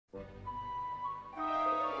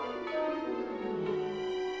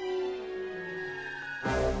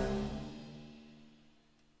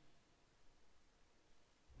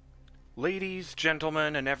Ladies,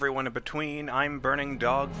 gentlemen, and everyone in between, I'm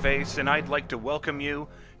BurningDogFace, and I'd like to welcome you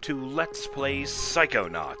to Let's Play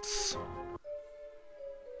Psychonauts.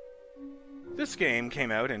 This game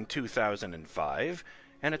came out in 2005,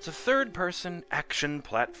 and it's a third-person action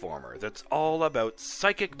platformer that's all about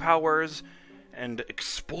psychic powers and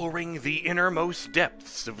exploring the innermost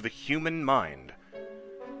depths of the human mind.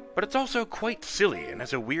 But it's also quite silly and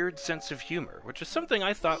has a weird sense of humor, which is something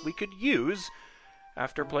I thought we could use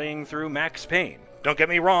after playing through Max Payne. Don't get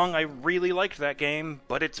me wrong, I really liked that game,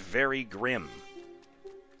 but it's very grim.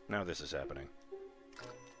 Now this is happening.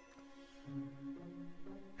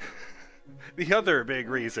 The other big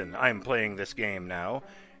reason I'm playing this game now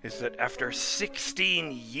is that after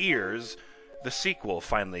 16 years, the sequel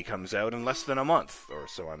finally comes out in less than a month, or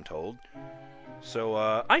so I'm told.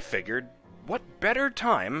 So I figured, what better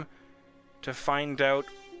time to find out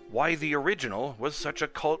why the original was such a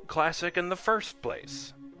cult classic in the first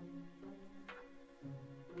place.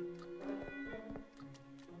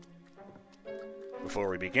 Before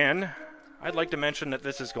we begin, I'd like to mention that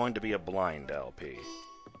this is going to be a blind LP.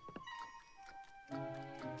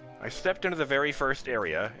 I stepped into the very first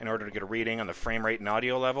area in order to get a reading on the frame rate and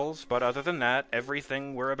audio levels, but other than that,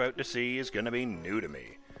 everything we're about to see is going to be new to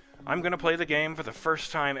me. I'm going to play the game for the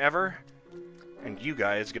first time ever, and you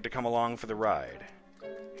guys get to come along for the ride.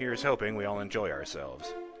 Here's hoping we all enjoy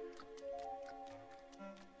ourselves.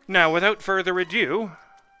 Now, without further ado,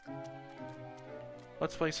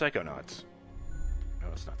 let's play Psychonauts. No,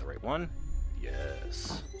 it's not the right one.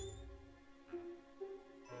 Yes.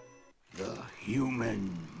 The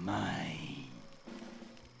human mind.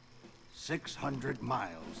 600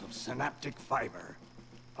 miles of synaptic fiber,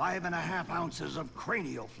 5.5 ounces of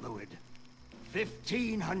cranial fluid,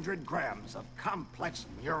 1,500 grams of complex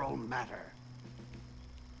neural matter.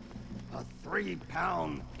 A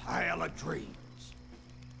 3-pound pile of dreams.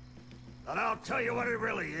 But I'll tell you what it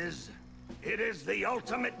really is. It is the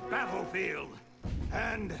ultimate battlefield.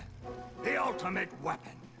 And the ultimate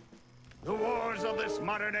weapon. The wars of this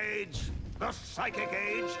modern age, the psychic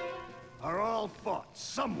age, are all fought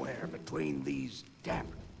somewhere between these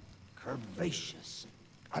damp, curvaceous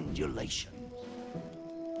undulations.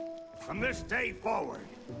 From this day forward,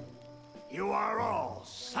 you are all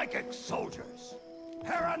psychic soldiers.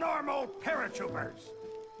 Paranormal paratroopers,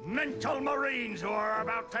 mental marines who are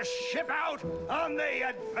about to ship out on the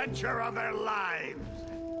adventure of their lives.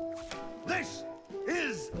 This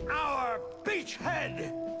is our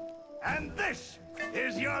beachhead, and this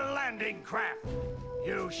is your landing craft.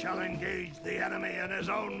 You shall engage the enemy in his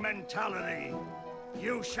own mentality.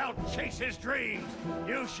 You shall chase his dreams.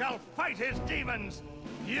 You shall fight his demons.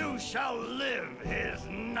 You shall live his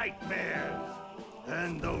nightmares.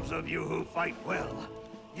 And those of you who fight well,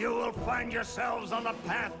 you will find yourselves on the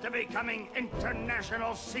path to becoming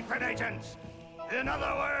international secret agents. In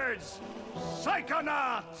other words,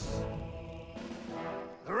 Psychonauts.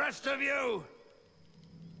 The rest of you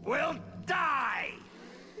will die.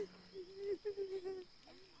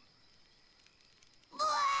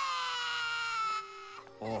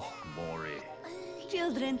 Oh, Maury.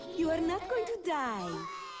 Children, you are not going to die.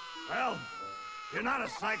 Well, if you're not a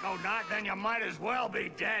Psychonaut, then you might as well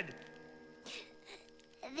be dead.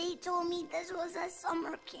 They told me this was a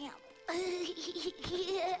summer camp.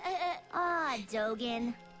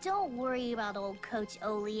 Dogan. Don't worry about old Coach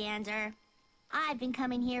Oleander. I've been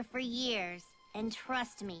coming here for years, and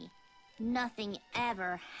trust me, nothing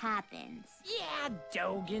ever happens. Yeah,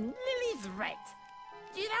 Dogan, Lily's right.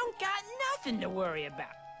 You don't got nothing to worry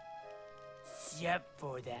about. Except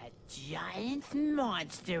for that giant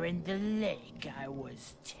monster in the lake I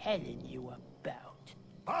was telling you about.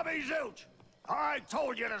 Bobby Zilch! I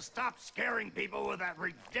told you to stop scaring people with that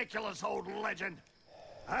ridiculous old legend.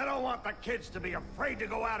 I don't want the kids to be afraid to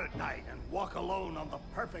go out at night and walk alone on the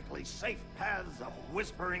perfectly safe paths of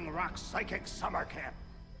Whispering Rock Psychic Summer Camp.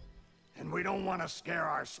 And we don't want to scare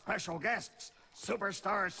our special guests,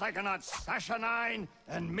 superstar Psychonauts Sasha 9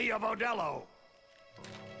 and Mia Vodello.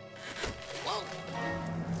 Whoa!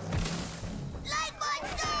 Light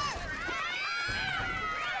monster!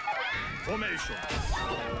 Formation.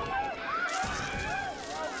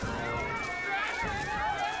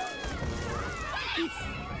 It's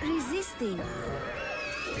resisting.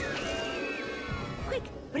 Quick,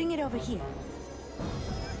 bring it over here.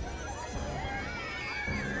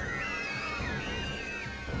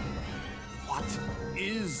 What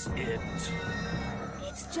is it?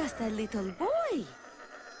 It's just a little boy.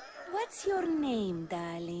 What's your name,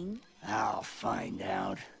 darling? I'll find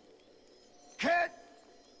out. Kid,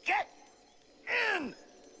 get in!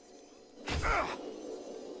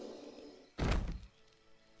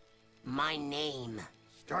 My name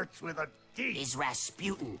starts with a D. Is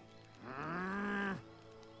Razputin.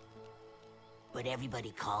 But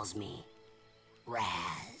everybody calls me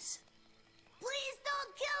Raz. Please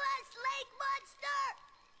don't kill us, lake monster!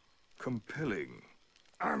 Compelling.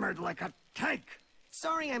 Armored like a tank.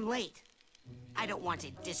 Sorry I'm late. I don't want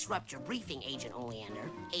to disrupt your briefing, Agent Oleander.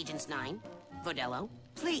 Agents 9, Vodello,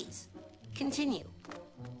 please, continue.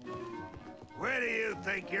 Where do you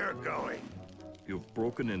think you're going? You've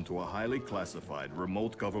broken into a highly classified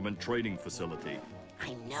remote government training facility.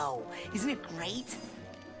 I know. Isn't it great?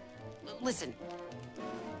 Listen,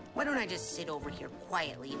 why don't I just sit over here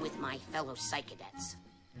quietly with my fellow Psychonauts?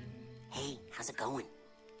 Hey, how's it going?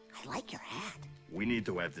 I like your hat. We need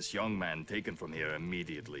to have this young man taken from here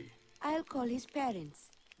immediately. I'll call his parents.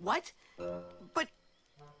 What? But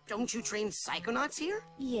don't you train Psychonauts here?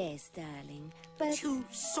 Yes, darling, but... To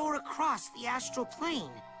soar across the astral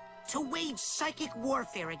plane. To wage psychic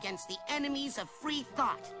warfare against the enemies of free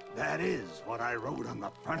thought. That is what I wrote on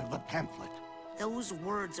the front of the pamphlet. Those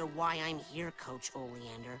words are why I'm here, Coach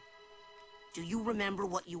Oleander. Do you remember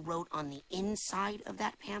what you wrote on the inside of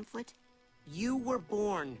that pamphlet? You were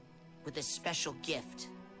born with a special gift.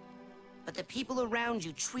 But the people around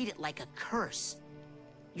you treat it like a curse.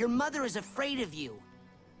 Your mother is afraid of you.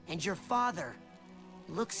 And your father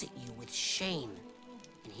looks at you with shame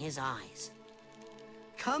in his eyes.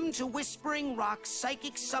 Come to Whispering Rock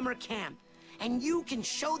Psychic Summer Camp, and you can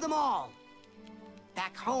show them all.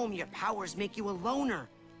 Back home, your powers make you a loner,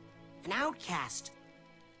 an outcast,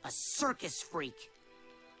 a circus freak.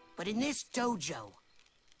 But in this dojo,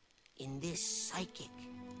 in this psychic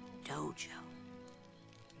dojo,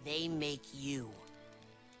 they make you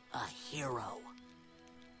a hero.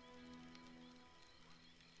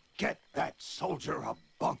 Get that soldier a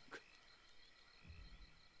bunk.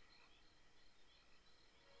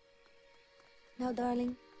 Now,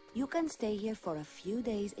 darling, you can stay here for a few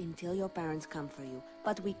days until your parents come for you,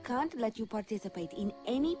 but we can't let you participate in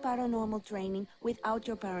any paranormal training without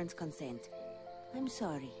your parents' consent. I'm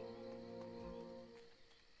sorry.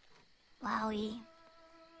 Wowie.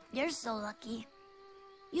 You're so lucky.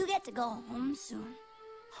 You get to go home soon.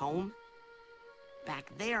 Home?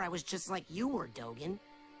 Back there, I was just like you were, Dogen.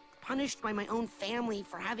 Punished by my own family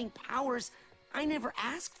for having powers I never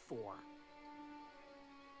asked for.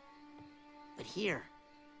 But here,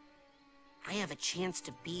 I have a chance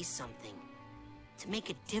to be something. To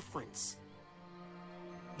make a difference.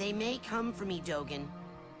 They may come for me, Dogen.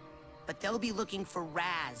 But they'll be looking for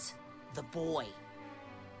Raz, the boy.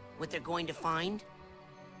 What they're going to find,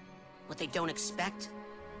 what they don't expect,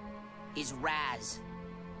 is Raz,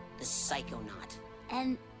 the Psychonaut.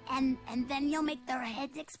 And then you'll make their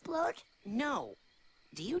heads explode? No.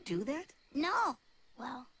 Do you do that? No.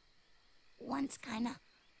 Well, once kinda.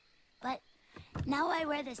 But now I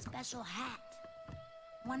wear this special hat.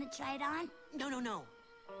 Wanna try it on? No.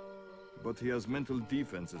 But he has mental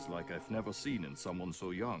defenses like I've never seen in someone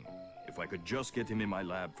so young. If I could just get him in my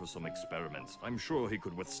lab for some experiments, I'm sure he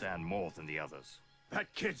could withstand more than the others.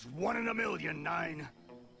 That kid's 1 in a million, 9.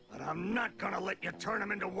 But I'm not gonna let you turn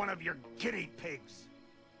him into one of your guinea pigs.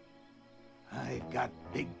 I've got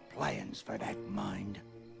big plans for that mind.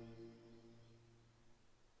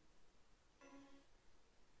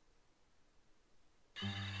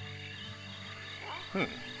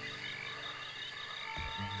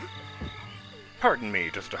 Pardon me,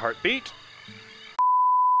 just a heartbeat.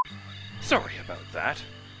 Sorry about that.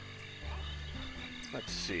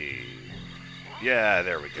 Let's see. Yeah,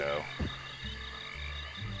 there we go.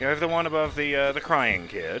 You have the one above the crying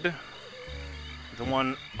kid. The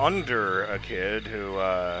one under a kid who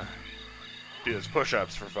does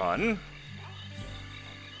push-ups for fun.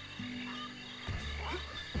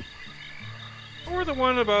 Or the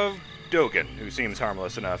one above Dogen, who seems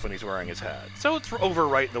harmless enough when he's wearing his hat. So let's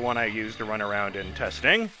overwrite the one I used to run around in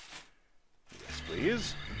testing. Yes,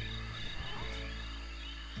 please.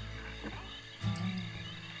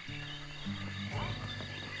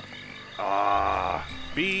 Ah,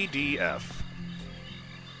 BDF.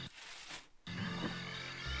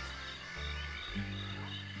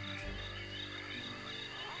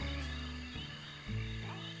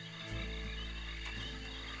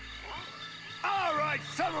 All right,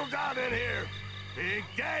 settle down in here. Big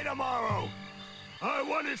day tomorrow. I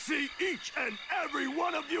want to see each and every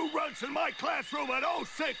one of you runts in my classroom at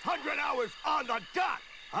 0600 hours on the dot.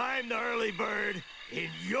 I'm the early bird, and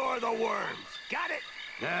you're the worms. Got it?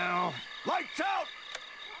 Now, lights out!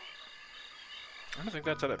 I don't think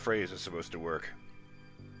that's how that phrase is supposed to work.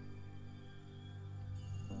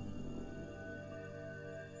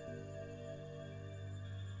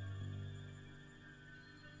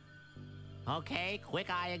 Okay, quick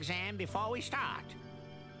eye exam before we start.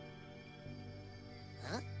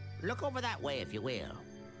 Look over that way, if you will.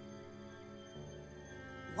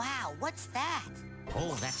 Wow, what's that?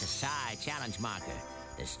 Oh, that's a Psi challenge marker.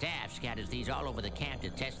 The staff scatters these all over the camp to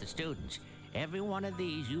test the students. Every one of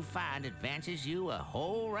these you find advances you a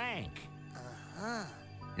whole rank. Uh-huh.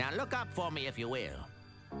 Now look up for me, if you will.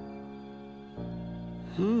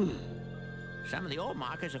 Some of the old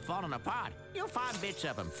markers have fallen apart. You'll find bits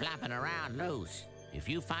of them flapping around loose. If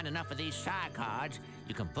you find enough of these Psi cards,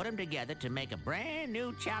 you can put them together to make a brand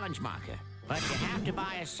new challenge marker. But you have to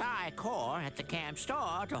buy a Psi core at the camp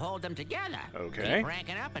store to hold them together. Okay. Keep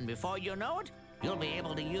ranking up, and before you know it, you'll be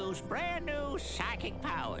able to use brand new psychic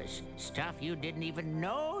powers. Stuff you didn't even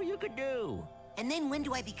know you could do. And then when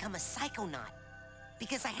do I become a Psychonaut?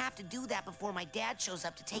 Because I have to do that before my dad shows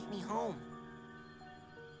up to take me home.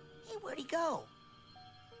 Hey, where'd he go?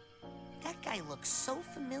 That guy looks so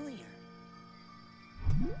familiar.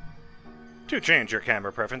 To change your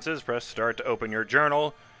camera preferences, press Start to open your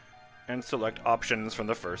journal, and select Options from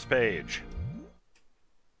the first page.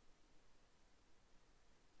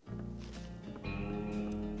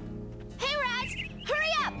 Hey, Raz! Hurry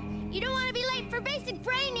up! You don't want to be late for basic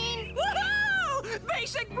braining! Woohoo!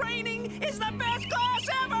 Basic braining is the best class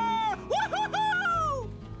ever! Woohoo!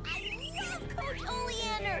 I love Coach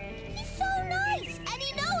Oleander! He's so nice, and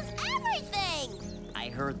he knows everything! I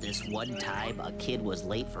heard this one time a kid was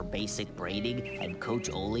late for basic braiding and Coach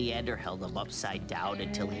Oleander held him upside down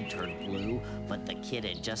until he turned blue, but the kid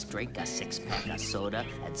had just drank a 6-pack of soda,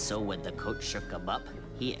 and so when the coach shook him up,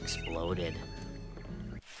 he exploded.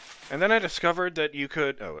 And then I discovered that you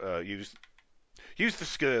could use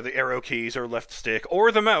the arrow keys or left stick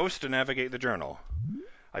or the mouse to navigate the journal.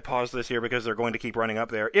 I paused this here because they're going to keep running up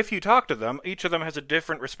there. If you talk to them, each of them has a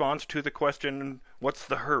different response to the question, what's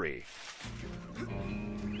the hurry?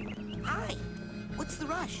 Hi, what's the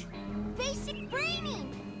rush? Basic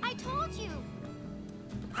braining! I told you!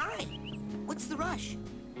 Hi, what's the rush?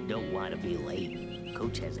 Don't want to be late.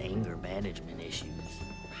 Coach has anger management issues.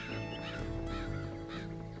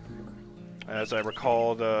 As I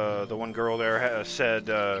recall, the one girl there said,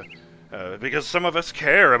 because some of us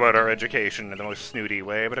care about our education in the most snooty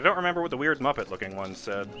way, but I don't remember what the weird Muppet-looking one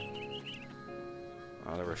said.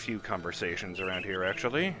 There were a few conversations around here,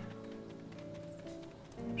 actually.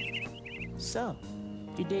 So,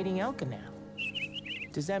 you're dating Elka now.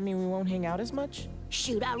 Does that mean we won't hang out as much?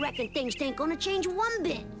 Shoot, I reckon things ain't gonna change one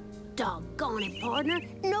bit. Doggone it, partner.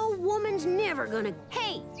 No woman's never gonna...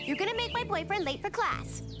 Hey, you're gonna make my boyfriend late for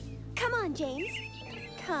class. Come on, James.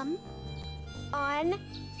 Come on.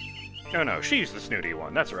 Oh no, she's the snooty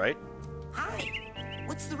one, that's right. Hi,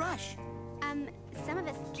 what's the rush? Some of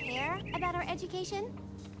us care about our education.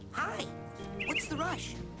 Hi, what's the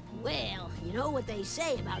rush? Well, you know what they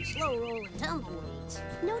say about slow rolling tumbleweeds.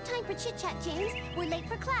 No time for chit-chat, James. We're late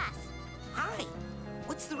for class. Hi,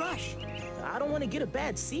 what's the rush? I don't want to get a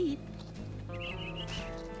bad seat.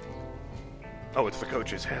 Oh, it's the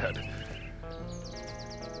coach's head.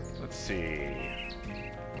 Let's see.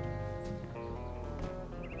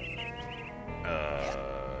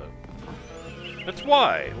 That's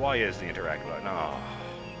Y. Y is the interact button. Oh.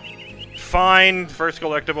 Fine. First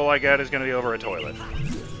collectible I get is going to be over a toilet.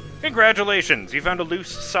 Congratulations, you found a loose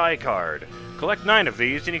Psi card. Collect 9 of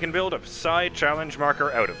these and you can build a Psi challenge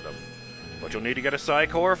marker out of them. But you'll need to get a Psi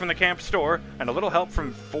core from the camp store and a little help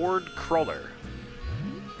from Ford Cruller.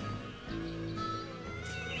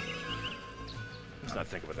 Let's not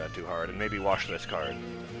think about that too hard and maybe wash this card.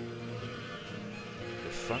 The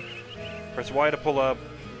fuck? Press Y to pull up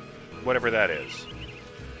whatever that is.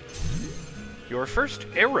 Your first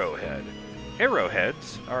arrowhead.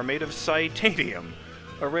 Arrowheads are made of Psytanium,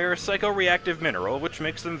 a rare psychoreactive mineral which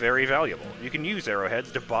makes them very valuable. You can use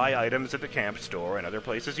arrowheads to buy items at the camp store and other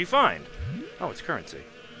places you find. Oh, it's currency.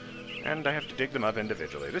 And I have to dig them up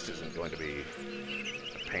individually. This isn't going to be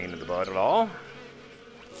a pain in the butt at all.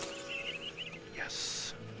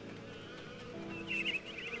 Yes.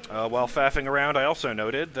 While faffing around, I also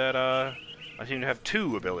noted that I seem to have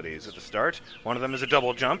 2 abilities at the start. One of them is a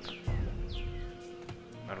double jump.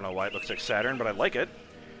 I don't know why it looks like Saturn, but I like it.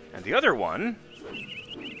 And the other one...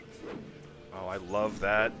 Oh, I love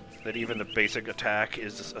that. That even the basic attack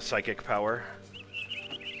is a psychic power.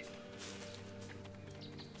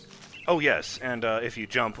 Oh, yes, and if you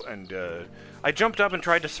jump and... I jumped up and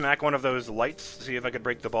tried to smack one of those lights to see if I could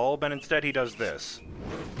break the bulb, and instead he does this.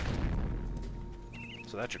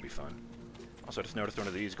 So that should be fun. Also, I just noticed one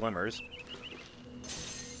of these glimmers.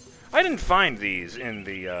 I didn't find these in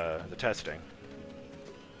the testing.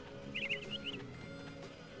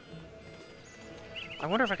 I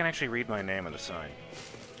wonder if I can actually read my name on the sign.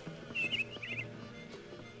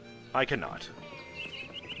 I cannot.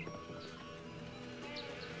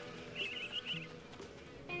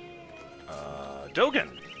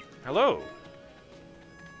 Dogen! Hello!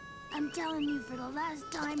 I'm telling you for the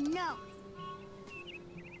last time, no.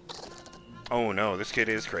 Oh no, this kid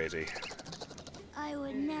is crazy. I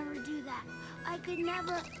would never do that. I could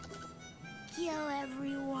never kill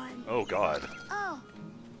everyone. Oh god. Oh,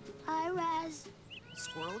 hi, Raz.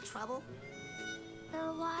 Squirrel trouble?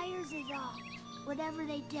 They're liars is all. Whatever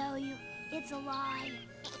they tell you, it's a lie.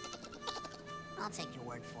 I'll take your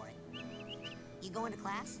word for it. You going to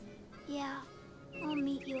class? Yeah, I'll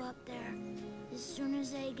meet you up there. As soon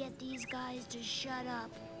as I get these guys to shut up.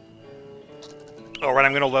 Alright,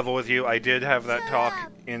 I'm gonna level with you. I did have that talk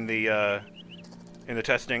in the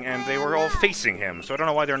testing, and they were all facing him, so I don't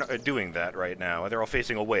know why they're not doing that right now. They're all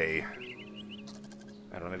facing away.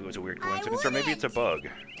 I don't know, maybe it was a weird coincidence, or maybe it's a bug.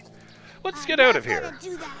 Let's get out of here.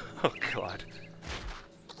 Oh god.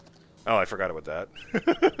 Oh, I forgot about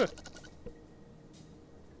that.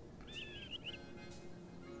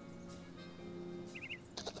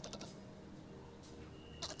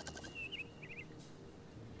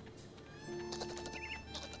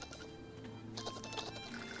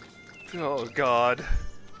 Oh, God.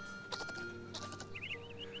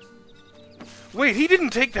 Wait, he didn't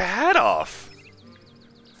take the hat off!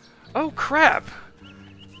 Oh, crap!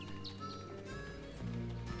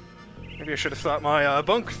 Maybe I should have thought my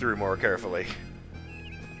bunk through more carefully.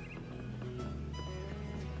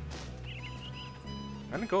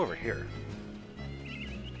 I'm gonna go over here.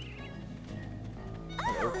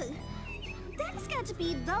 Hello. That has got to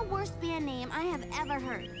be the worst band name I have ever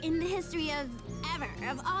heard in the history of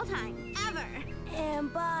all time, ever.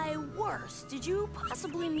 And by worst, did you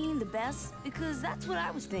possibly mean the best? Because that's what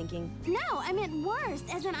I was thinking. No, I meant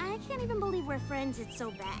worst, as in I can't even believe we're friends, it's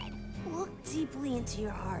so bad. Look deeply into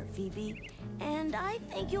your heart, Phoebe, and I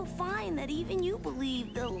think you'll find that even you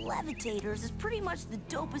believe the Levitators is pretty much the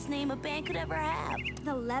dopest name a band could ever have.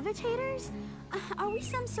 The Levitators? Are we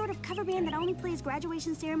some sort of cover band that only plays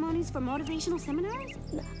graduation ceremonies for motivational seminars?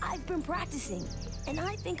 I've been practicing, and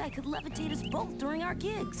I think I could levitate us both during our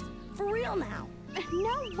gigs. For real now.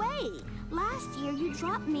 No way! Last year you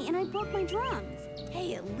dropped me and I broke my drums.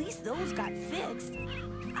 Hey, at least those got fixed.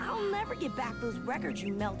 I'll never get back those records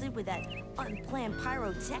you melted with that unplanned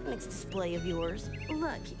pyrotechnics display of yours.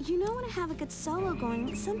 Look, you know when I have a good solo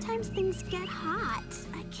going, sometimes things get hot.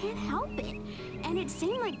 I can't help it. And it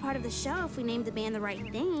seemed like part of the show if we named the band the right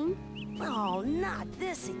thing. Oh, not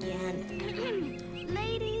this again.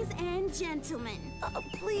 Ladies and gentlemen.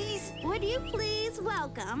 Please? Would you please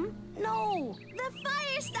welcome... No. The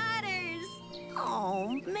Fire Starters!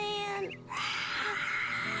 Oh, man.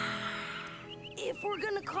 If we're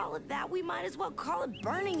gonna call it that, we might as well call it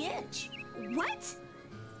Burning Itch. What?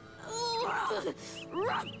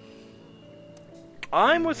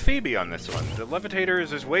 I'm with Phoebe on this one. The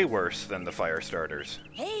Levitators is way worse than the Fire Starters.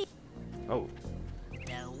 Hey! Oh.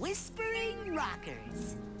 The Whispering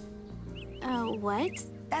Rockers. Oh, what?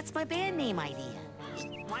 That's my band name idea.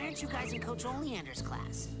 Why aren't you guys in Coach Oleander's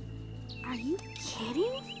class? Are you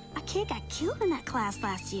kidding? A kid got killed in that class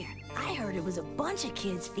last year. I heard it was a bunch of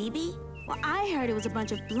kids, Phoebe. Well, I heard it was a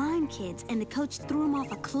bunch of blind kids, and the coach threw them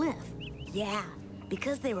off a cliff. Yeah,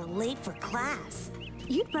 because they were late for class.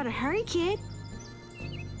 You'd better hurry, kid.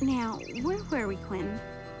 Now, where were we, Quentin?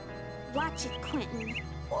 Watch it, Quentin.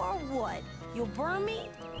 Or what? You'll burn me?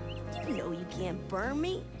 You know you can't burn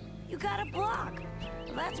me. You got a block.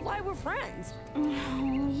 That's why we're friends.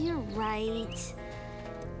 Oh, you're right.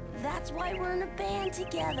 That's why we're in a band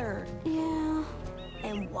together. Yeah.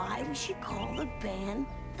 And why we should call the band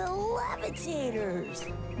the Levitators.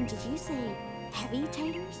 Did you say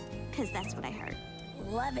heavy-taters? Because that's what I heard.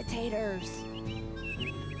 Levitators.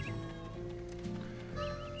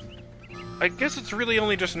 I guess it's really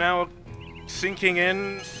only just now sinking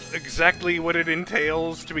in exactly what it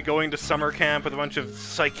entails to be going to summer camp with a bunch of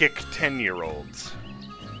psychic 10-year-olds.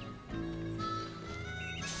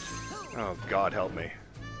 Oh, God help me.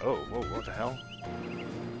 Oh, whoa, what the hell?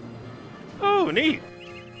 Oh, neat!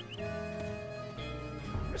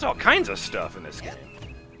 There's all kinds of stuff in this game.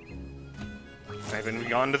 I haven't even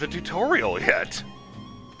gone to the tutorial yet.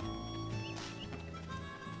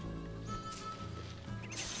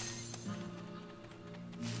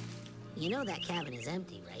 You know that cabin is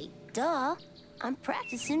empty, right? Duh. I'm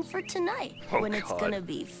practicing for tonight, when it's gonna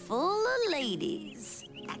be full of ladies.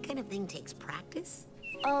 That kind of thing takes practice?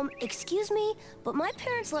 Excuse me, but my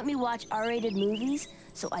parents let me watch R-rated movies,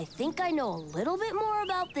 so I think I know a little bit more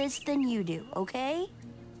about this than you do, okay?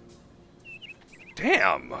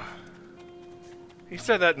 Damn! He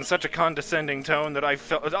said that in such a condescending tone that I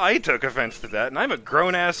took offense to that, and I'm a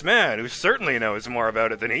grown-ass man who certainly knows more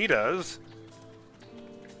about it than he does.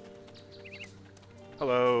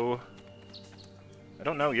 Hello. I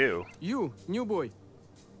don't know you. You, new boy.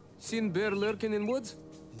 Seen bear lurking in woods?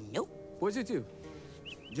 Nope. Positive.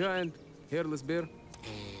 Giant, hairless bear?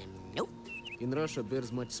 Nope. In Russia,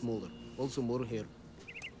 bears much smaller. Also more hair.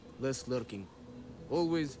 Less lurking.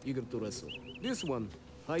 Always eager to wrestle. This one,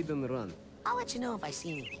 hide and run. I'll let you know if I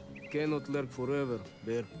see anything. Cannot lurk forever,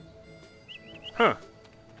 bear. Huh.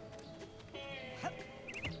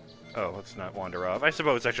 Oh, let's not wander off. I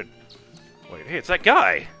suppose I should... Wait, hey, it's that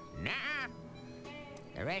guy! Nah.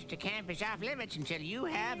 The rest of camp is off limits until you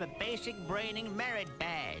have a basic braining merit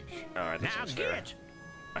badge. Alright, that now seems get fair. it.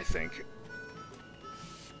 I think.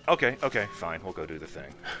 Okay, fine. We'll go do the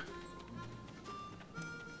thing.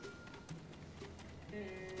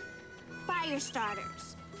 Fire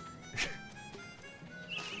starters.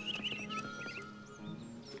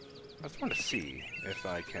 I just want to see if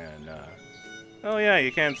I can, Oh yeah,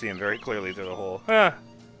 you can see him very clearly through the hole. Ah!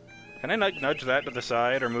 Can I nudge that to the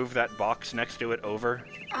side or move that box next to it over?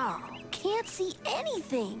 Oh, can't see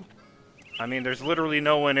anything. I mean, there's literally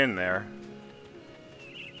no one in there.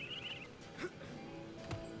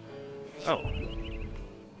 Oh.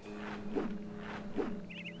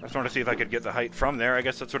 I just want to see if I could get the height from there. I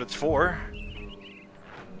guess that's what it's for.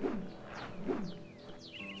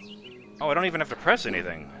 Oh, I don't even have to press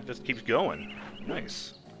anything. It just keeps going.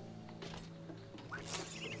 Nice.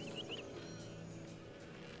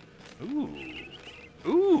 Ooh.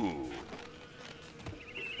 Ooh.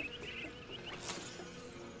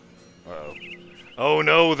 Uh-oh. Oh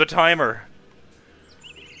no, the timer!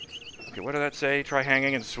 Okay, what did that say? Try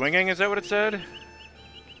hanging and swinging? Is that what it said?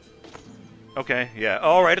 Okay, yeah.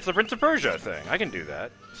 Alright, it's the Prince of Persia thing. I can do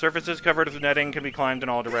that. Surfaces covered with netting can be climbed in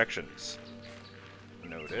all directions.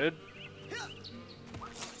 Noted.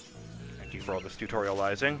 Thank you for all this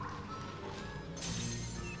tutorializing.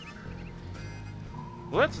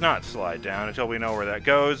 Let's not slide down until we know where that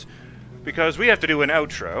goes, because we have to do an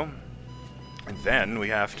outro, and then we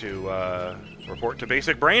have to report to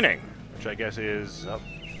basic braining, which I guess is up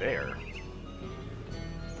there.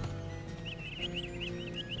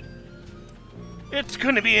 It's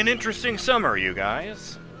going to be an interesting summer, you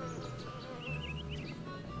guys.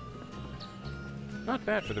 Not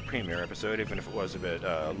bad for the premiere episode, even if it was a bit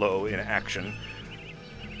low in action.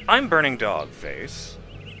 I'm BurningDogFace.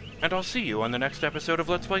 And I'll see you on the next episode of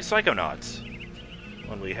Let's Play Psychonauts,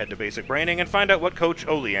 when we head to basic braining and find out what Coach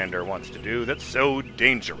Oleander wants to do that's so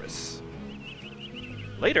dangerous.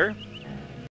 Later!